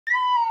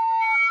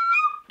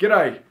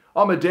G'day,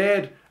 I'm a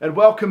dad and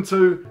welcome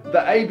to the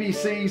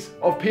ABCs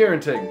of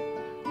parenting.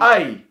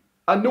 A,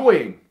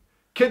 annoying.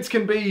 Kids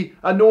can be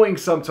annoying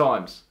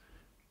sometimes.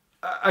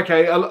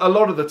 Okay, a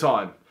lot of the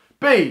time.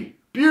 B,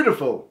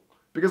 beautiful,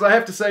 because I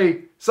have to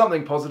say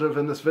something positive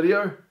in this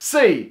video.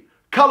 C,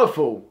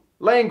 colourful.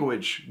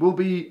 Language will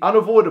be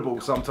unavoidable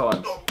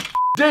sometimes.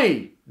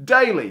 D,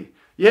 daily.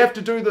 You have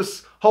to do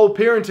this whole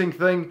parenting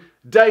thing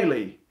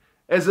daily,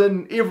 as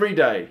in every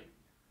day,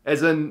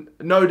 as in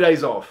no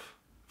days off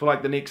for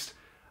like the next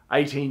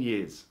 18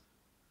 years.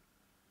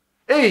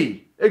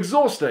 E,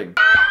 exhausting.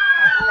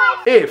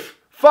 F,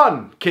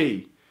 fun,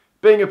 key.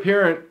 Being a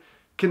parent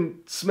can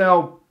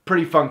smell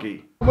pretty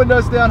funky.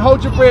 Windows down,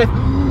 hold your breath.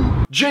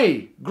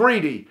 G,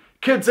 greedy.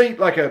 Kids eat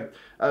like a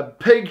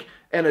pig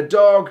and a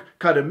dog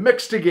kind of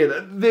mixed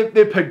together.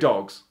 They're pig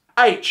dogs.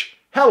 H,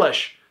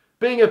 hellish.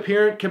 Being a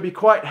parent can be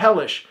quite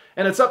hellish,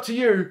 and it's up to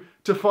you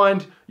to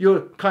find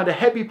your kind of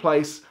happy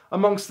place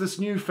amongst this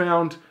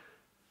newfound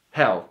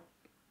hell.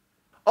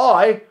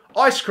 I,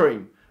 ice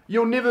cream.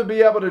 You'll never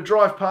be able to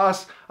drive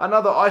past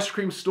another ice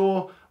cream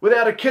store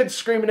without a kid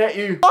screaming at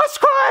you, ice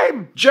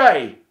cream!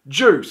 J,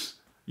 juice.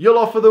 You'll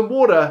offer them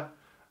water,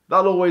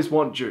 they'll always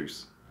want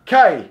juice.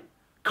 K,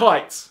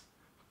 kites.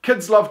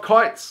 Kids love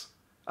kites.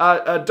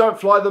 Don't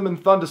fly them in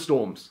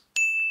thunderstorms.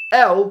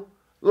 L,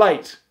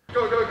 late.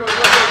 Go, go, go, go,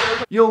 go,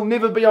 go. You'll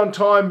never be on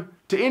time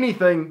to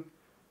anything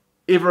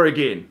ever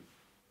again.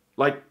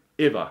 Like,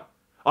 ever.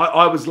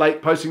 I was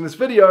late posting this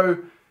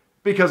video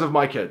because of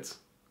my kids.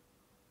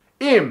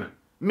 M,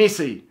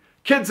 messy.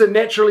 Kids are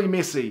naturally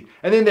messy,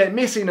 and then that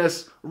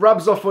messiness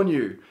rubs off on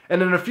you.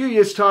 And in a few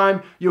years'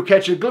 time, you'll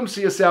catch a glimpse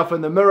of yourself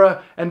in the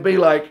mirror and be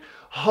like,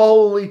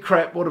 holy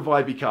crap, what have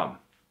I become?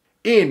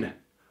 N,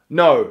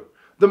 no.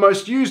 The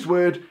most used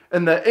word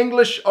in the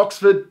English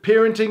Oxford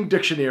Parenting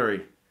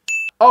Dictionary.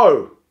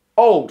 O,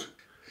 old.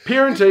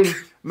 Parenting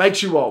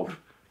makes you old.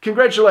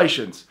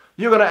 Congratulations,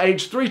 you're going to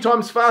age 3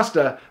 times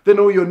faster than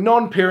all your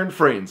non-parent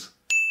friends.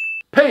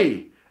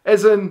 P,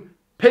 as in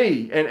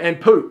pee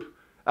and poop.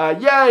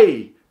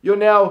 Yay, you're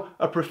now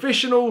a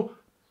professional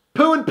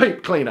poo and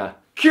peep cleaner.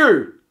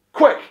 Q,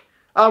 quick.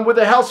 With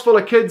a house full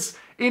of kids,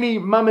 any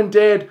mum and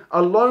dad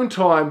alone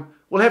time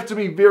will have to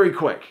be very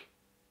quick.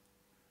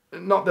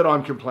 Not that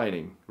I'm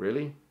complaining,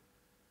 really.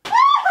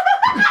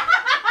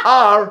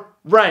 R,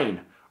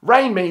 rain.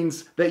 Rain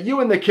means that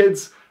you and the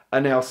kids are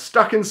now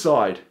stuck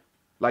inside.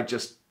 Like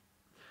just...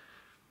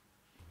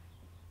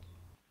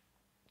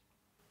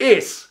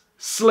 S,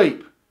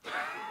 sleep.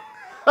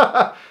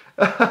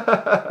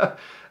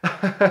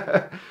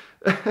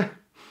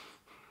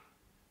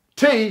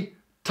 T,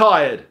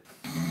 tired.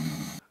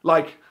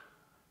 Like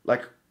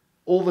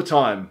all the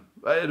time.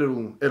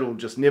 It'll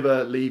just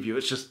never leave you.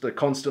 It's just the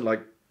constant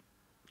like...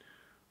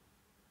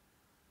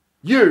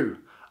 U,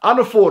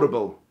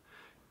 unaffordable.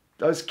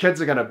 Those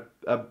kids are gonna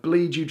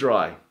bleed you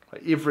dry.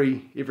 Like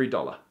every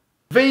dollar.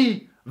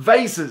 V,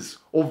 vases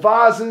or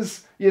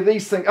vases. Yeah,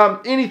 these things.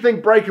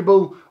 Anything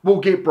breakable will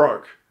get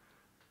broke.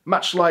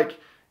 Much like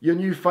your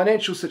new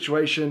financial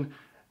situation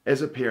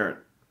as a parent.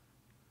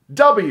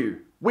 W,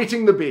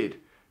 wetting the bed.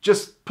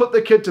 Just put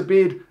the kid to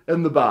bed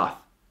in the bath.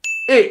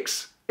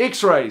 X,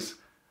 x-rays.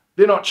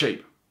 They're not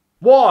cheap.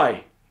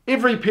 Y,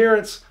 every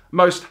parent's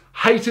most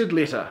hated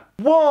letter.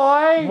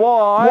 Why?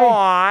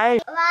 Why?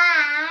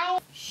 Why?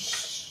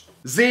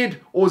 Z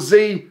or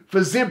Z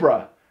for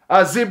zebra.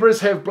 Zebras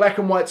have black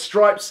and white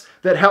stripes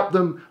that help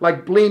them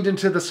like blend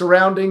into the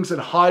surroundings and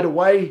hide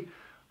away.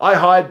 I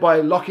hide by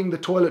locking the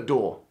toilet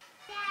door.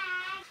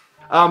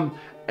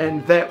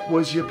 And that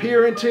was your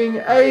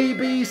parenting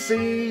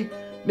ABC.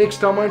 Next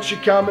time why don't you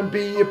come and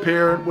be a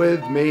parent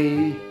with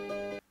me?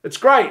 It's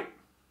great.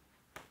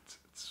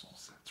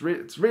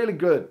 It's really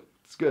good.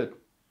 It's good.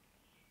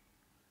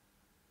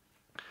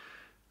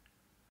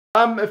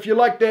 If you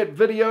like that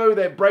video,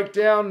 that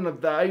breakdown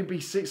of the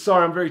ABC,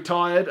 sorry, I'm very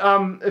tired.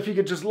 If you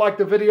could just like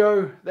the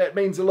video, that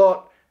means a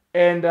lot.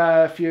 And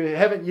if you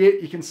haven't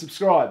yet, you can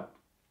subscribe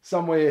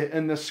somewhere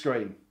in this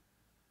screen.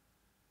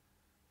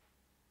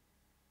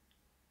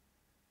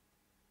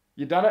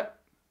 You done it?